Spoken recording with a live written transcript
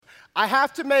I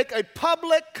have to make a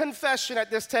public confession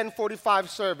at this 1045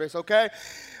 service, okay?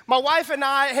 My wife and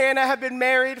I, Hannah, have been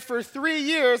married for 3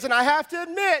 years, and I have to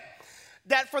admit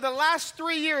that for the last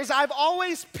 3 years, I've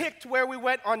always picked where we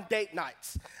went on date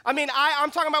nights. I mean,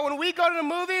 I'm talking about when we go to the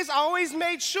movies, I always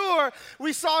made sure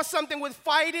we saw something with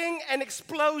fighting and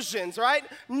explosions, right?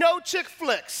 No chick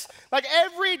flicks. Like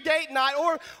every date night,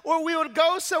 or we would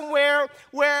go somewhere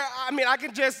where, I mean, I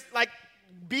could just like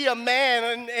be a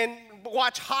man and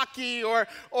watch hockey or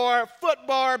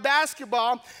football or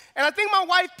basketball. And I think my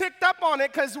wife picked up on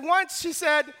it because once she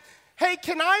said, hey,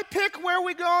 can I pick where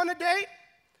we go on a date?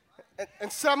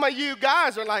 And some of you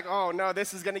guys are like, oh, no,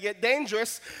 this is going to get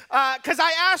dangerous. Because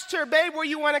I asked her, babe, where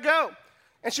you want to go?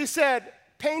 And she said,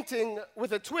 painting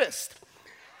with a twist.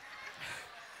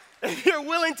 If you're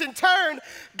willing to turn,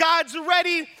 God's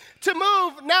ready to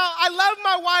move. Now, I love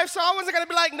my wife, so I wasn't going to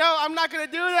be like, no, I'm not going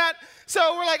to do that.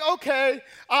 So we're like, okay,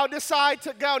 I'll decide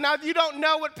to go. Now, if you don't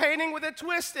know what painting with a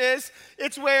twist is,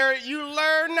 it's where you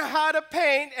learn how to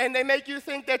paint, and they make you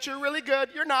think that you're really good.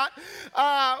 You're not.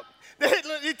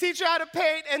 They teach you how to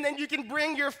paint, and then you can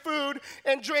bring your food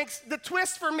and drinks. The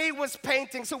twist for me was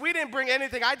painting, so we didn't bring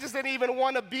anything. I just didn't even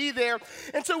want to be there.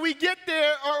 And so we get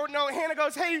there, or no, Hannah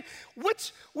goes, hey,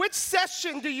 which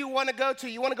session do you want to go to?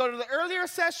 You want to go to the earlier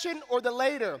session or the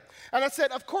later? And I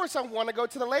said, of course I want to go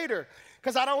to the later,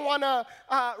 because I don't want to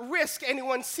risk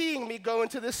anyone seeing me go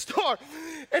into this store.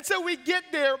 And so we get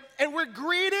there, and we're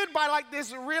greeted by like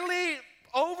this really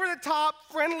over-the-top,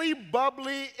 friendly,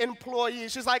 bubbly employee.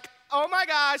 She's like, oh my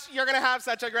gosh, you're gonna have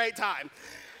such a great time.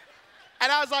 And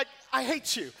I was like, I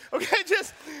hate you, okay,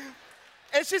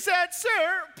 and she said,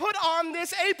 sir, put on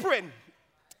this apron.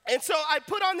 And so I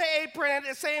put on the apron and at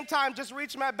the same time just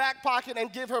reach in my back pocket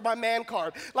and give her my man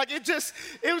card. Like it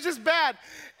was just bad.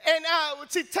 And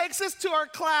she takes us to our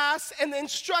class, and the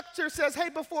instructor says, hey,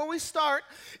 before we start,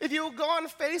 if you go on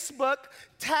Facebook,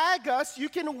 tag us, you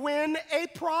can win a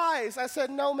prize. I said,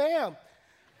 no, ma'am.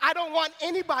 I don't want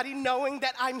anybody knowing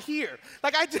that I'm here.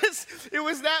 Like it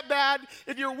was that bad.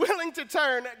 If you're willing to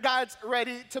turn, God's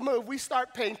ready to move. We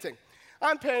start painting.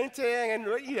 I'm painting, and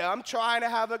I'm trying to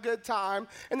have a good time.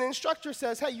 And the instructor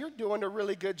says, hey, you're doing a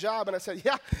really good job. And I said,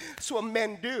 yeah, that's what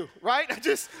men do, right?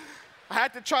 I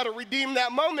had to try to redeem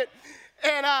that moment.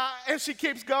 And she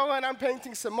keeps going. I'm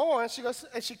painting some more.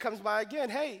 And she comes by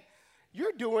again. Hey,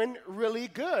 you're doing really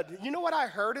good. You know what I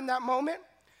heard in that moment?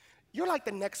 You're like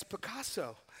the next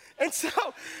Picasso. And so,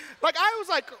 like, I was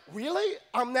like, really?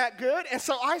 I'm that good? And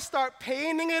so I start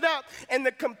painting it up, and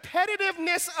the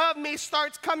competitiveness of me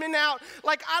starts coming out.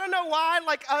 Like, I don't know why,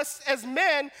 like us as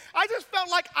men, I just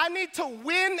felt like I need to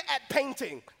win at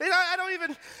painting. I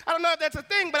don't know if that's a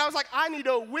thing, but I was like, I need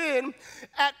to win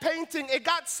at painting. It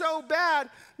got so bad.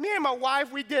 Me and my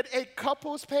wife, we did a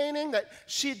couples painting that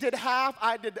she did half,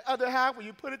 I did the other half. When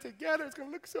you put it together, it's going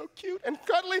to look so cute and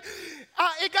cuddly.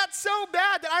 It got so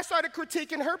bad that I started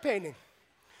critiquing her painting.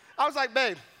 I was like,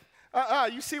 babe,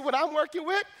 you see what I'm working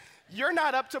with? You're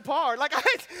not up to par. Like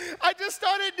I just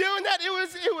started doing that.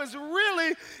 It was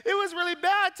really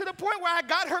bad to the point where I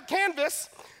got her canvas,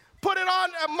 put it on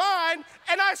mine,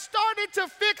 and I started to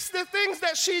fix the things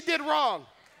that she did wrong.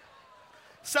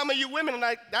 Some of you women are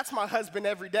like, that's my husband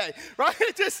every day, right?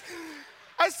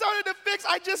 I started to fix,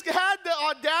 I just had the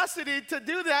audacity to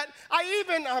do that.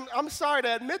 I'm sorry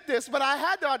to admit this, but I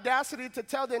had the audacity to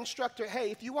tell the instructor,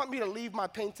 hey, if you want me to leave my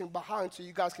painting behind so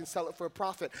you guys can sell it for a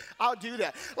profit, I'll do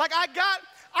that. Like I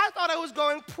thought I was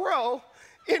going pro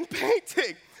in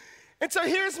painting. And so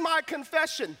here's my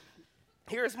confession.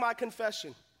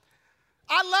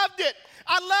 I loved it.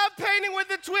 I love painting with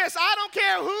a twist. I don't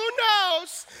care who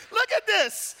knows. Look at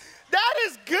this. That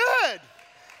is good.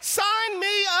 Sign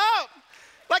me up.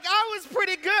 Like, I was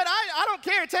pretty good. I don't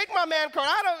care. Take my man card.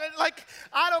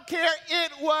 I don't care.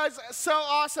 It was so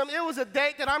awesome. It was a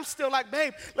date that I'm still like,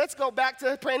 babe, let's go back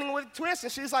to painting with a twist.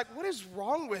 And she's like, what is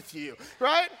wrong with you,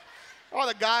 right? All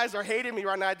the guys are hating me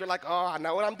right now. They're like, oh, I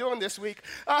know what I'm doing this week.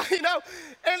 And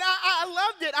I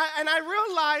loved it. And I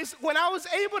realized when I was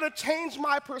able to change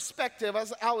my perspective,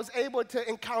 I was able to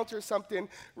encounter something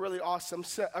really awesome,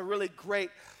 a really great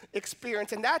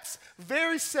experience. And that's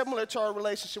very similar to our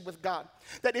relationship with God.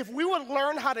 That if we would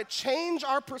learn how to change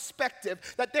our perspective,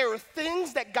 that there are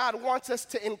things that God wants us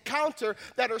to encounter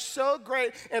that are so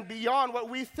great and beyond what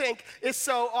we think is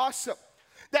so awesome.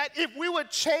 That if we would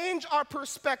change our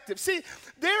perspective. See,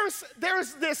 there's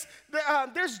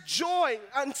joy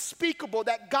unspeakable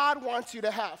that God wants you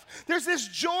to have. There's this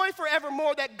joy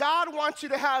forevermore that God wants you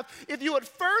to have if you would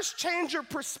first change your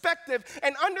perspective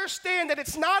and understand that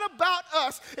it's not about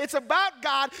us, it's about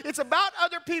God, it's about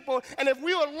other people. And if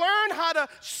we would learn how to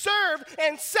serve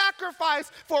and sacrifice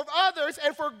for others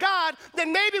and for God,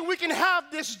 then maybe we can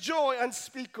have this joy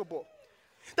unspeakable.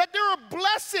 That there are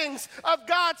blessings of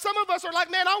God. Some of us are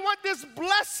like, man, I want this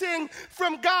blessing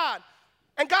from God.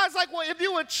 And God's like, well, if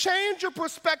you would change your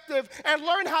perspective and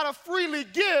learn how to freely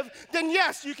give, then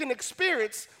yes, you can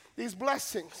experience these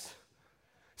blessings.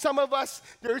 Some of us,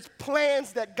 there's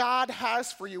plans that God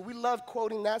has for you. We love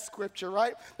quoting that scripture,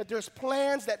 right? That there's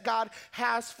plans that God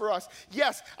has for us.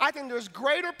 Yes, I think there's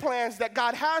greater plans that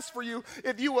God has for you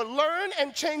if you will learn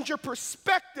and change your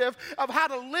perspective of how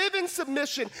to live in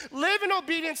submission, live in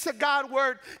obedience to God's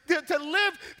word, to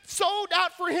live sold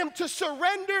out for him, to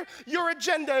surrender your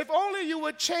agenda. If only you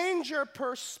would change your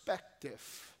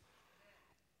perspective.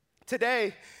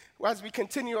 Today, as we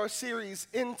continue our series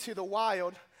Into the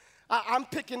Wild, I'm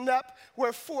picking up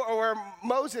where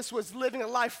Moses was living a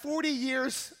life, 40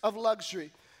 years of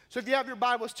luxury. So if you have your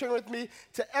Bibles, turn with me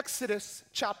to Exodus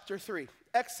chapter 3.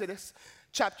 Exodus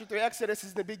chapter 3. Exodus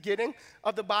is the beginning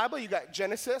of the Bible. You got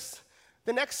Genesis,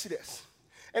 then Exodus.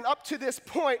 And up to this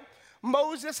point,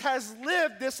 Moses has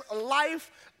lived this life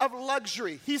of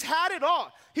luxury. He's had it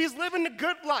all. He's living the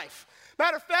good life.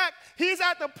 Matter of fact, he's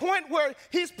at the point where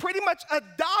he's pretty much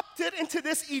adopted into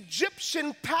this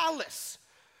Egyptian palace.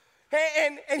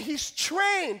 And he's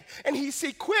trained, and he's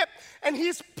equipped, and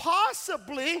he's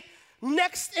possibly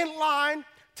next in line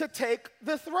to take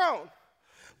the throne.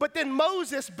 But then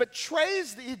Moses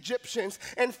betrays the Egyptians,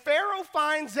 and Pharaoh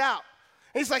finds out.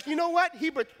 And he's like, you know what?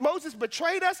 Moses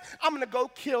betrayed us. I'm going to go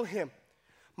kill him.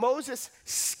 Moses,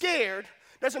 scared,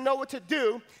 doesn't know what to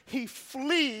do. He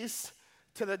flees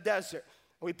to the desert.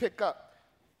 We pick up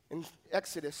in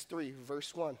Exodus 3,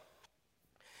 verse 1.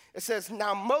 It says,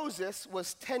 now Moses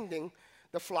was tending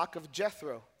the flock of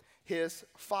Jethro, his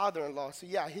father-in-law. So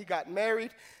yeah, he got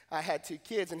married, had 2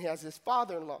 kids, and he has his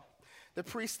father-in-law, the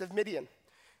priest of Midian.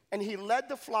 And he led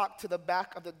the flock to the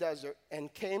back of the desert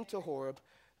and came to Horeb,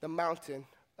 the mountain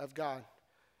of God.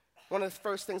 One of the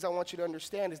first things I want you to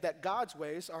understand is that God's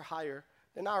ways are higher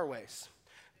than our ways.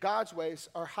 God's ways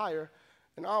are higher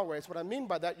than our ways. What I mean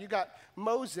by that, you got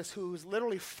Moses, who's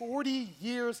literally 40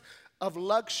 years of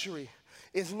luxury,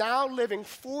 is now living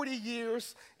 40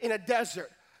 years in a desert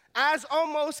as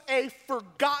almost a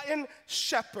forgotten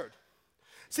shepherd.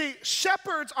 See,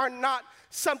 shepherds are not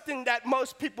something that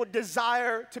most people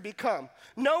desire to become.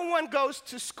 No one goes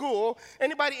to school.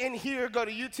 Anybody in here go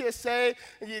to UTSA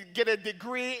and you get a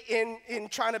degree in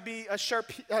trying to be a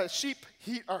sheep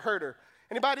herder?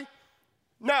 Anybody?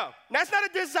 No, that's not a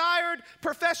desired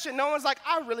profession. No one's like,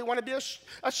 I really want to be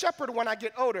a shepherd when I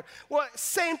get older. Well,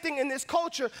 same thing in this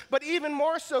culture, but even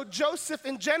more so, Joseph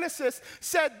in Genesis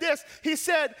said this. He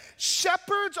said,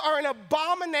 shepherds are an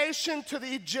abomination to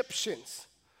the Egyptians.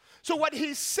 So what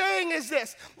he's saying is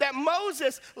this, that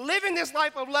Moses, living this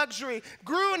life of luxury,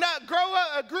 grew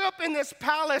up in this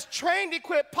palace, trained,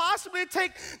 equipped, possibly to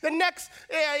take the next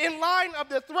in line of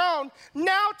the throne,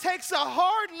 now takes a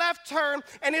hard left turn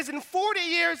and is in 40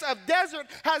 years of desert,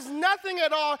 has nothing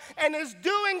at all, and is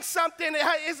doing something,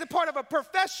 is a part of a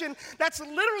profession that's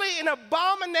literally an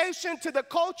abomination to the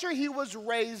culture he was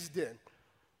raised in.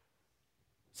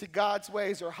 See, God's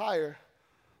ways are higher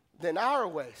than our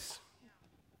ways.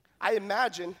 I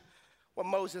imagine what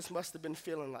Moses must have been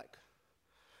feeling like,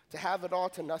 to have it all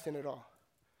to nothing at all.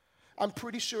 I'm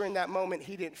pretty sure in that moment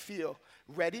he didn't feel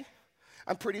ready.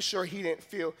 I'm pretty sure he didn't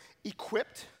feel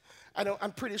equipped.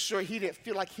 I'm pretty sure he didn't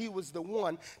feel like he was the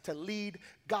one to lead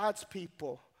God's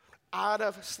people out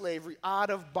of slavery, out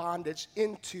of bondage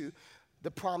into the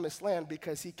promised land,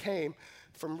 because he came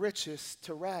from riches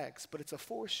to rags. But it's a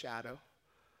foreshadow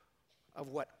of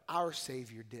what our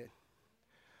Savior did,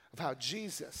 of how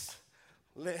Jesus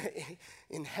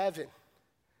in heaven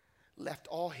left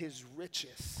all his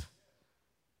riches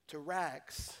to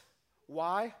rags.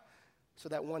 Why? So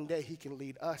that one day he can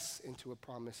lead us into a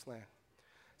promised land.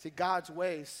 See, God's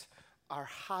ways are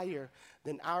higher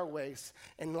than our ways.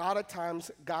 And a lot of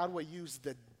times, God will use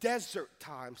the desert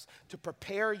times to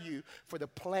prepare you for the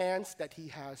plans that he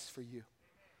has for you.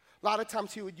 A lot of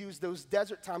times he would use those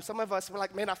desert times. Some of us were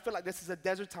like, man, I feel like this is a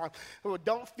desert time. Well,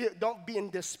 don't be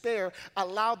in despair.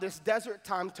 Allow this desert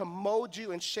time to mold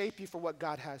you and shape you for what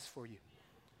God has for you.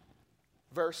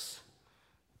 Verse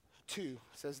 2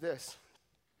 says this.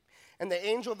 And the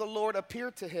angel of the Lord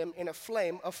appeared to him in a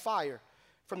flame of fire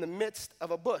from the midst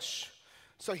of a bush.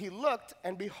 So he looked,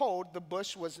 and behold, the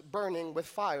bush was burning with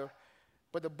fire,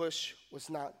 but the bush was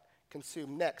not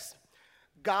consumed. Next,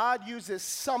 God uses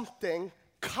something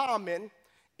common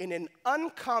in an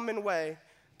uncommon way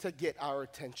to get our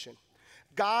attention.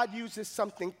 God uses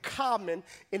something common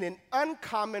in an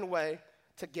uncommon way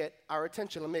to get our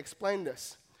attention. Let me explain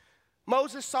this.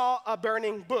 Moses saw a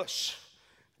burning bush.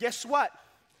 Guess what?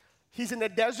 He's in the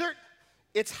desert.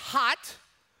 It's hot.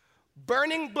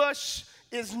 Burning bush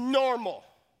is normal.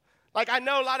 Like, I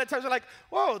know a lot of times we're like,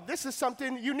 whoa, this is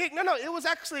something unique. No, it was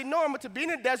actually normal to be in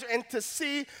the desert and to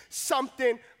see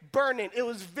something burning. It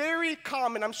was very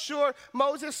common. I'm sure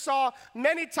Moses saw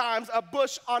many times a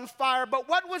bush on fire, but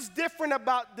what was different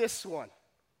about this one?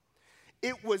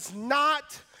 It was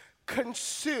not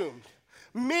consumed,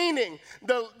 meaning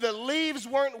the leaves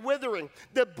weren't withering,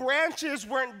 the branches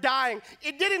weren't dying.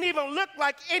 It didn't even look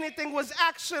like anything was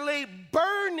actually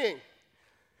burning.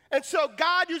 And so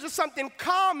God uses something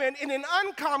common in an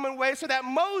uncommon way so that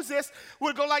Moses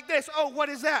would go like this. Oh, what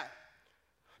is that?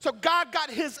 So God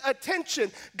got his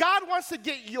attention. God wants to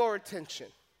get your attention.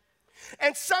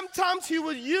 And sometimes he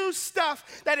will use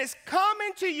stuff that is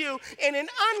common to you in an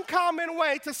uncommon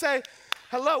way to say,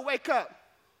 hello, wake up.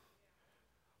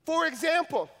 For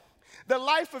example, the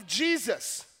life of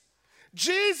Jesus.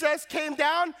 Jesus came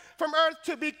down from earth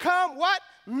to become what?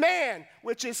 Man,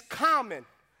 which is common.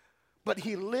 But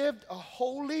he lived a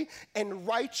holy and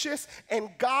righteous and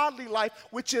godly life,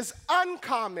 which is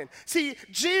uncommon. See,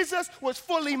 Jesus was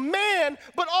fully man,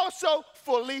 but also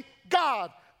fully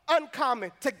God.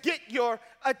 Uncommon, to get your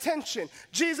attention.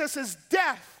 Jesus'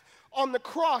 death on the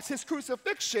cross, his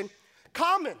crucifixion,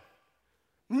 common.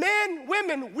 Men,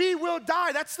 women, we will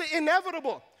die. That's the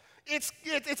inevitable.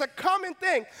 It's a common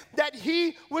thing that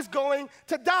he was going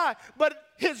to die. But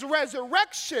his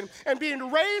resurrection and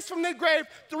being raised from the grave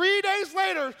 3 days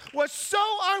later was so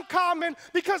uncommon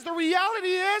because the reality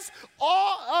is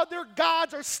all other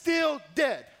gods are still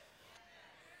dead.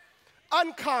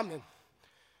 Uncommon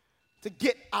to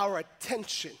get our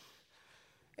attention.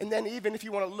 And then even if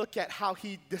you want to look at how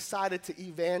he decided to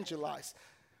evangelize,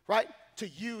 right? To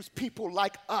use people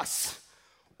like us,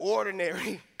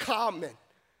 ordinary common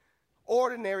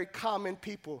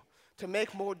people to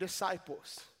make more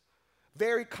disciples.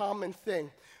 Very common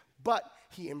thing. But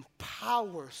he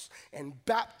empowers and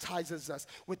baptizes us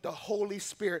with the Holy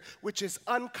Spirit, which is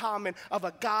uncommon of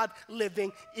a God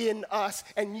living in us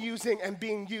and using and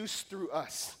being used through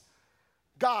us.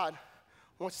 God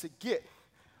wants to get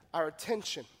our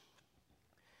attention.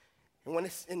 And when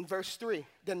it's in verse 3,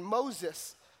 then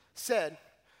Moses said,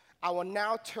 I will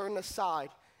now turn aside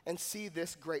and see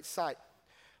this great sight,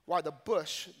 while the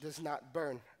bush does not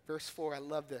burn. Verse 4, I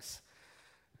love this.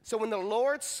 So when the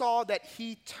Lord saw that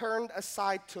he turned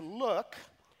aside to look,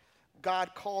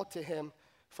 God called to him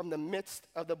from the midst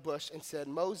of the bush and said,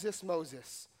 Moses,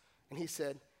 Moses. And he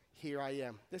said, here I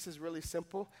am. This is really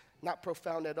simple, not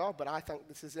profound at all, but I think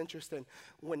this is interesting.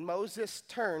 When Moses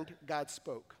turned, God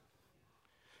spoke.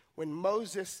 When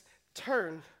Moses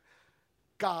turned,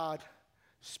 God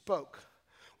spoke.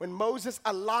 When Moses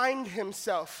aligned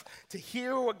himself to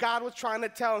hear what God was trying to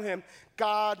tell him,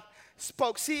 God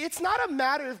spoke. See, it's not a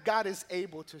matter if God is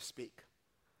able to speak.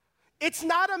 It's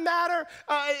not a matter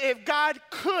if God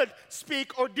could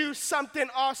speak or do something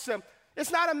awesome.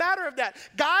 It's not a matter of that.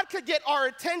 God could get our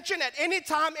attention at any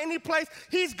time, any place.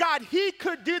 He's God. He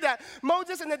could do that.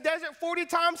 Moses in the desert 40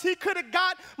 times, he could have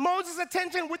got Moses'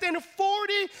 attention within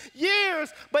 40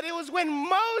 years. But it was when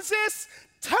Moses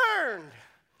turned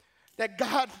that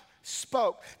God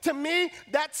spoke. To me,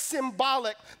 that's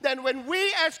symbolic. That when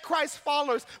we as Christ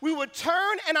followers, we would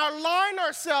turn and align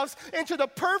ourselves into the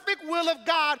perfect will of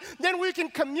God, then we can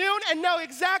commune and know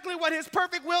exactly what his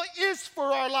perfect will is for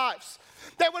our lives.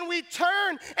 That when we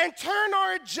turn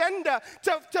our agenda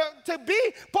to be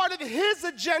part of his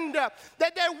agenda,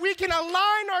 that we can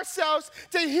align ourselves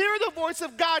to hear the voice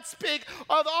of God speak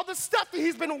of all the stuff that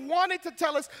he's been wanting to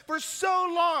tell us for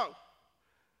so long.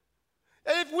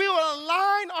 And if we will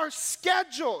align our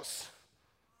schedules,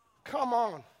 come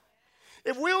on.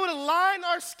 If we would align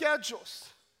our schedules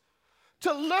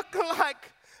to look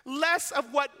like less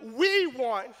of what we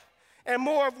want and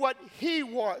more of what he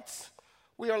wants,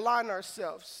 we align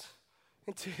ourselves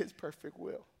into his perfect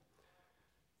will.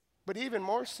 But even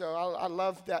more so, I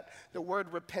love that the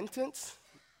word repentance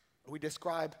we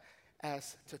describe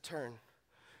as to turn.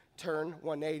 Turn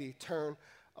 180, turn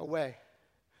away.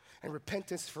 And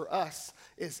repentance for us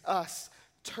is us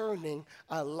turning,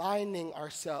 aligning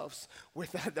ourselves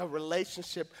with the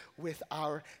relationship with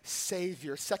our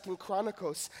Savior. 2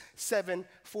 Chronicles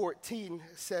 7:14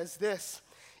 says this,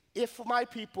 if my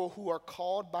people who are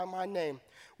called by my name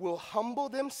will humble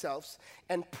themselves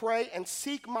and pray and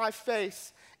seek my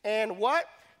face and what?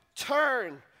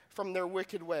 Turn from their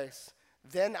wicked ways.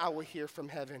 Then I will hear from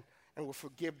heaven and will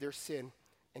forgive their sin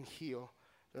and heal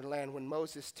their land. When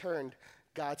Moses turned,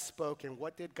 God spoke. And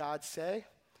what did God say?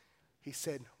 He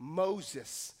said,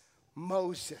 Moses,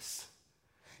 Moses.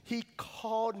 He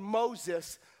called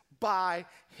Moses by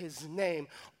his name.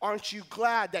 Aren't you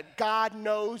glad that God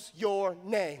knows your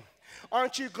name?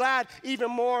 Aren't you glad even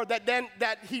more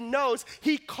that he knows,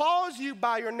 he calls you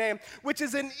by your name, which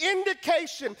is an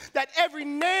indication that every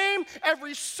name,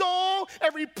 every soul,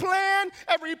 every plan,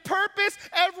 every purpose,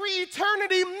 every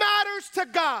eternity matters to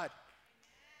God.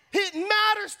 It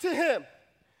matters to him.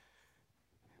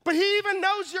 But he even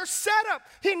knows your setup.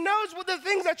 He knows what the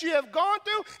things that you have gone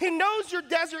through. He knows your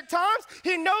desert times.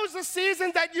 He knows the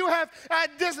seasons that you have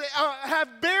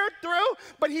bared through.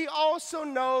 But he also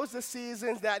knows the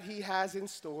seasons that he has in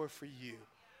store for you.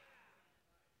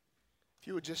 If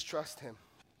you would just trust him.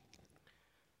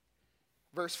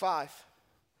 Verse 5.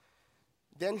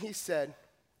 Then he said,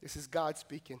 this is God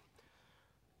speaking,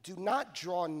 do not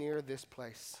draw near this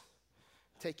place.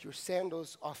 Take your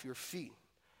sandals off your feet.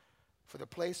 For the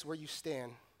place where you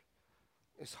stand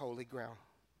is holy ground.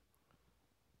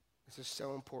 This is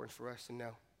so important for us to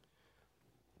know.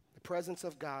 The presence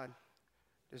of God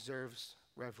deserves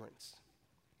reverence.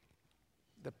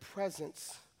 The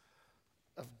presence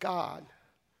of God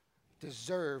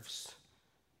deserves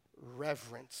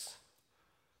reverence.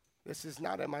 This is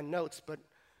not in my notes, but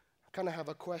I kind of have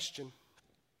a question.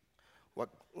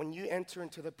 When you enter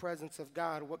into the presence of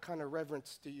God, what kind of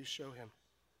reverence do you show him?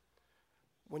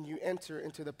 When you enter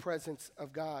into the presence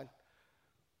of God,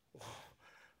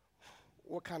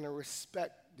 what kind of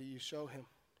respect do you show him?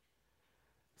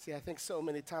 See, I think so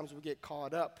many times we get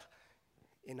caught up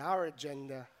in our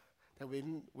agenda that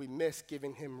we miss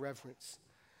giving him reverence.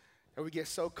 And we get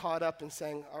so caught up in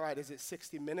saying, all right, is it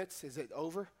 60 minutes? Is it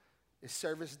over? Is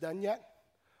service done yet?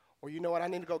 Or you know what, I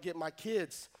need to go get my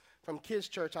kids from kids'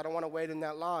 church. I don't want to wait in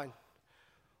that line.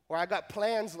 Or I got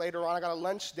plans later on, I got a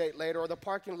lunch date later, or the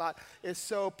parking lot is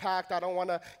so packed, I don't want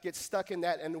to get stuck in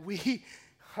that. And we,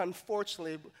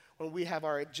 unfortunately, when we have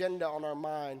our agenda on our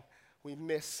mind, we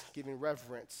miss giving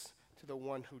reverence to the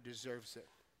one who deserves it.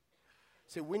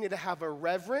 So we need to have a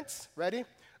reverence, ready,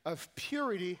 of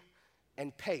purity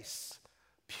and pace.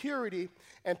 Purity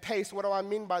and pace. What do I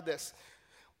mean by this?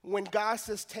 When God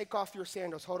says, take off your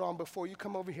sandals, hold on, before you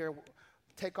come over here,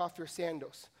 take off your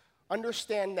sandals.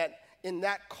 Understand that in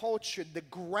that culture, the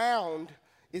ground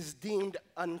is deemed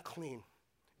unclean.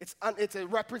 It's a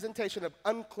representation of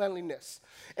uncleanliness.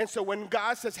 And so when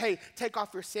God says, hey, take off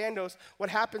your sandals,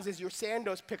 what happens is your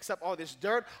sandals picks up all this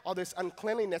dirt, all this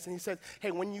uncleanliness. And he says,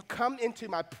 hey, when you come into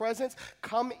my presence,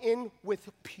 come in with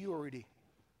purity,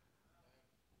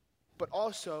 but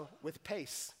also with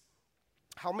pace.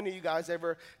 How many of you guys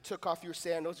ever took off your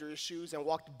sandals or your shoes and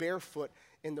walked barefoot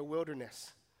in the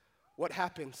wilderness? What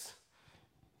happens?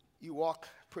 You walk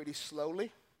pretty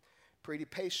slowly, pretty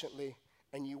patiently,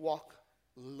 and you walk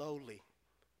lowly,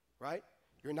 right?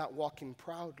 You're not walking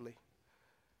proudly.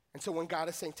 And so when God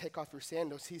is saying take off your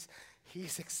sandals,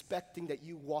 he's expecting that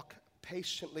you walk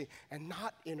patiently and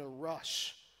not in a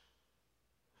rush.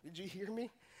 Did you hear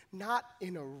me? Not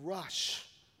in a rush.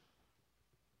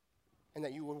 And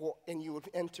that you would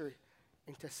enter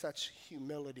into such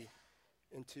humility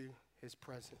into his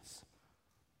presence.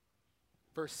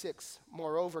 Verse 6,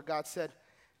 moreover, God said,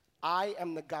 I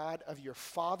am the God of your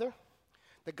father,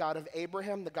 the God of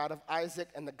Abraham, the God of Isaac,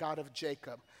 and the God of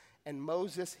Jacob. And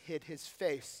Moses hid his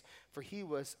face, for he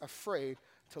was afraid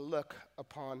to look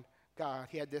upon God.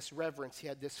 He had this reverence. He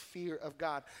had this fear of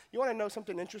God. You want to know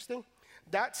something interesting?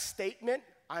 That statement,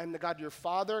 I am the God of your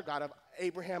father, God of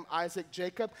Abraham, Isaac,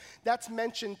 Jacob, that's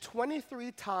mentioned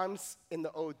 23 times in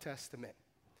the Old Testament.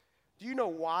 Do you know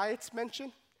why it's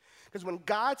mentioned? Because when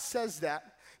God says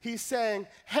that, he's saying,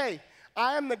 hey,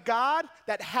 I am the God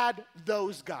that had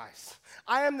those guys.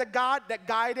 I am the God that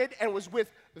guided and was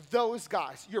with those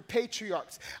guys, your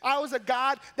patriarchs. I was a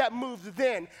God that moved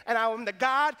then, and I am the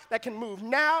God that can move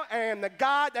now, and I am the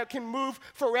God that can move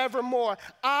forevermore.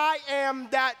 I am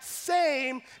that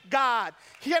same God.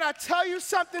 Can I tell you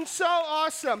something so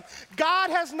awesome? God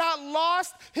has not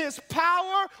lost his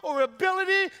power or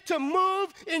ability to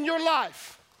move in your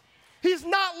life. He's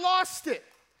not lost it.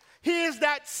 He is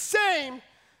that same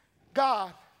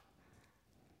God.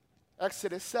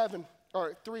 Exodus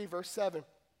 3, verse 7.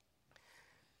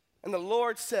 And the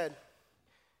Lord said,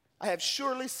 I have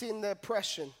surely seen the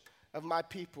oppression of my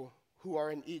people who are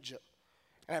in Egypt,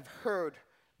 and have heard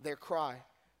their cry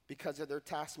because of their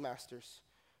taskmasters,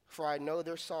 for I know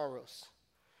their sorrows.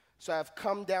 So I have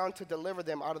come down to deliver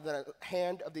them out of the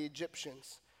hand of the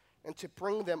Egyptians and to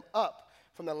bring them up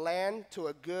from the land to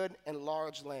a good and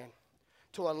large land,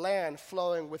 to a land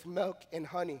flowing with milk and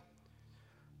honey,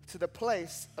 to the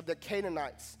place of the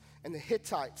Canaanites and the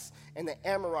Hittites and the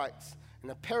Amorites and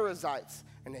the Perizzites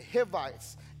and the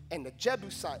Hivites and the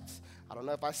Jebusites. I don't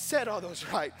know if I said all those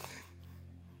right.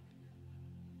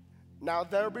 Now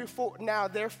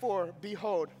therefore,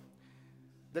 behold,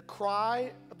 the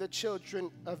cry of the children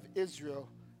of Israel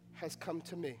has come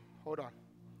to me. Hold on.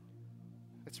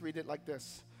 Let's read it like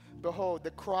this. Behold,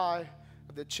 the cry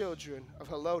of the children of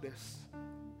Helotes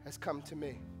has come to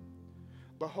me.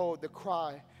 Behold, the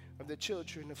cry of the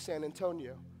children of San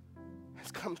Antonio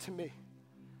has come to me.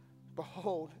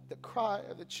 Behold, the cry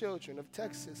of the children of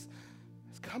Texas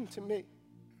has come to me.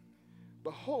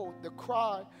 Behold, the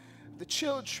cry of the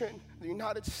children of the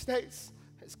United States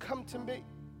has come to me.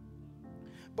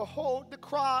 Behold, the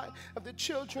cry of the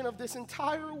children of this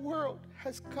entire world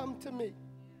has come to me.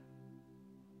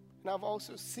 And I've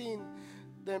also seen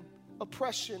the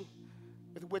oppression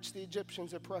with which the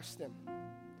Egyptians oppressed them.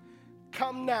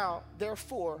 Come now,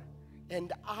 therefore,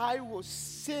 and I will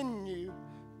send you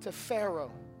to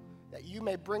Pharaoh, that you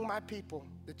may bring my people,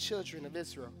 the children of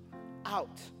Israel,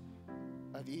 out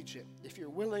of Egypt. If you're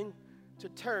willing to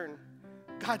turn,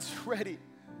 God's ready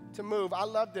to move. I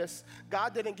love this.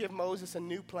 God didn't give Moses a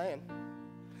new plan.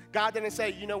 God didn't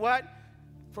say, you know what?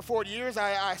 For 40 years,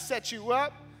 I set you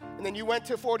up, and then you went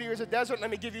to 40 years of desert. Let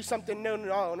me give you something new.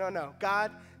 No.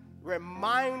 God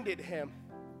reminded him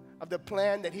of the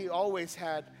plan that he always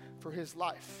had for his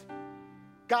life.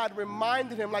 God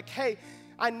reminded him, like, hey,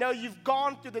 I know you've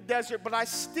gone through the desert, but I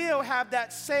still have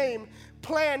that same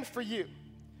plan for you.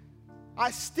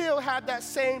 I still have that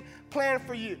same plan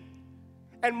for you.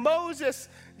 And Moses,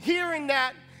 hearing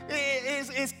that,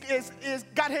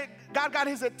 God got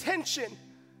his attention.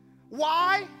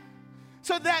 Why?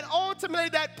 So that ultimately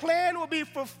that plan will be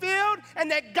fulfilled and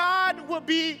that God will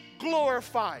be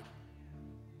glorified.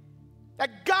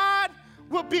 That God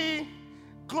will be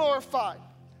glorified.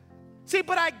 See,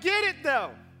 but I get it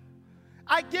though.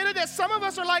 I get it that some of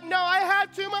us are like, no, I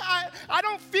have too much. I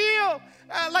don't feel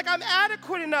like I'm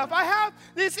adequate enough. I have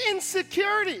these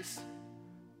insecurities.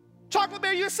 Chocolate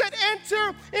Bear, you said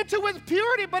enter into with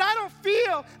purity, but I don't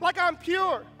feel like I'm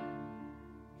pure.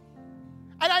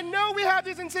 And I know we have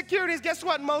these insecurities. Guess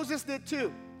what? Moses did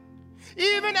too.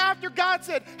 Even after God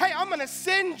said, hey, I'm going to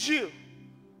send you,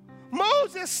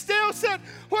 Moses still said,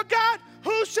 well, God,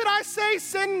 who should I say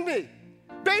send me?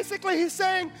 Basically, he's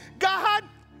saying, God,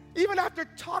 even after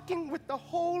talking with the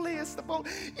holiest of all,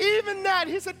 even that,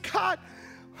 he said, God,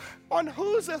 on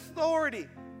whose authority?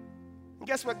 And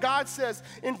guess what God says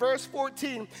in verse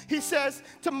 14? He says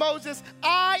to Moses,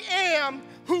 I am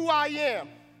who I am.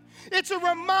 It's a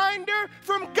reminder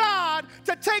from God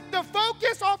to take the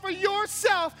focus off of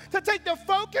yourself, to take the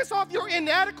focus off your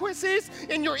inadequacies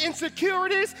and your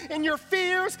insecurities and your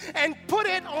fears and put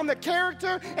it on the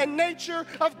character and nature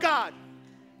of God.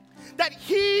 That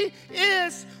he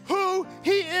is who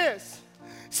he is.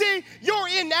 See, your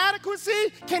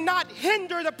inadequacy cannot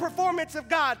hinder the performance of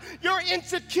God. Your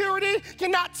insecurity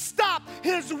cannot stop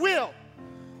his will.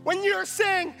 When you're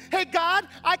saying, hey, God,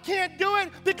 I can't do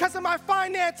it because of my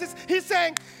finances, he's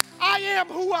saying, I am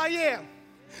who I am.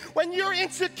 When you're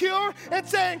insecure and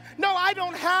saying, no, I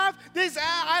don't have this,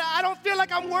 I don't feel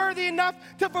like I'm worthy enough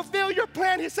to fulfill your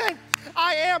plan, he's saying,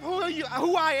 I am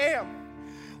who I am.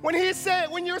 When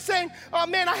you're saying, oh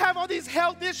man, I have all these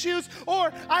health issues,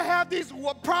 or I have these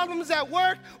problems at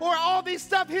work, or all these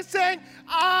stuff, he's saying,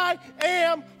 I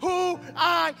am who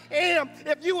I am.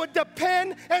 If you would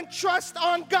depend and trust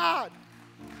on God.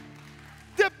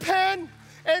 Depend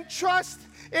and trust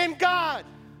in God.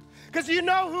 Because you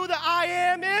know who the I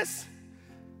am is?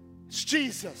 It's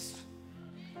Jesus.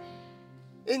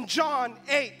 In John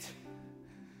 8,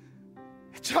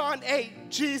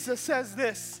 Jesus says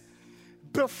this.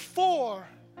 Before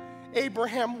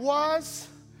Abraham was,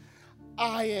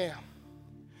 I am.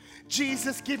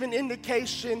 Jesus gave an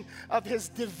indication of his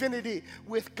divinity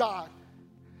with God.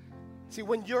 See,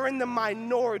 when you're in the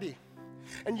minority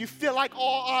and you feel like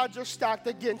all odds are stacked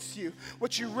against you,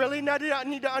 what you really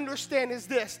need to understand is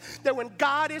this, that when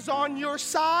God is on your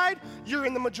side, you're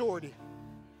in the majority.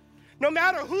 No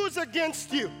matter who's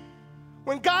against you,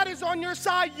 when God is on your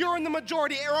side, you're in the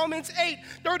majority. Romans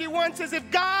 8:31 says, if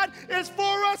God is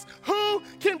for us, who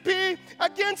can be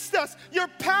against us? Your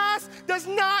past does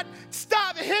not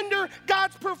hinder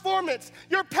God's performance.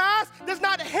 Your past does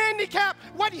not handicap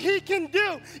what he can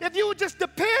do. If you would just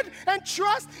depend and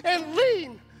trust and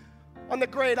lean on the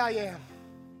great I am.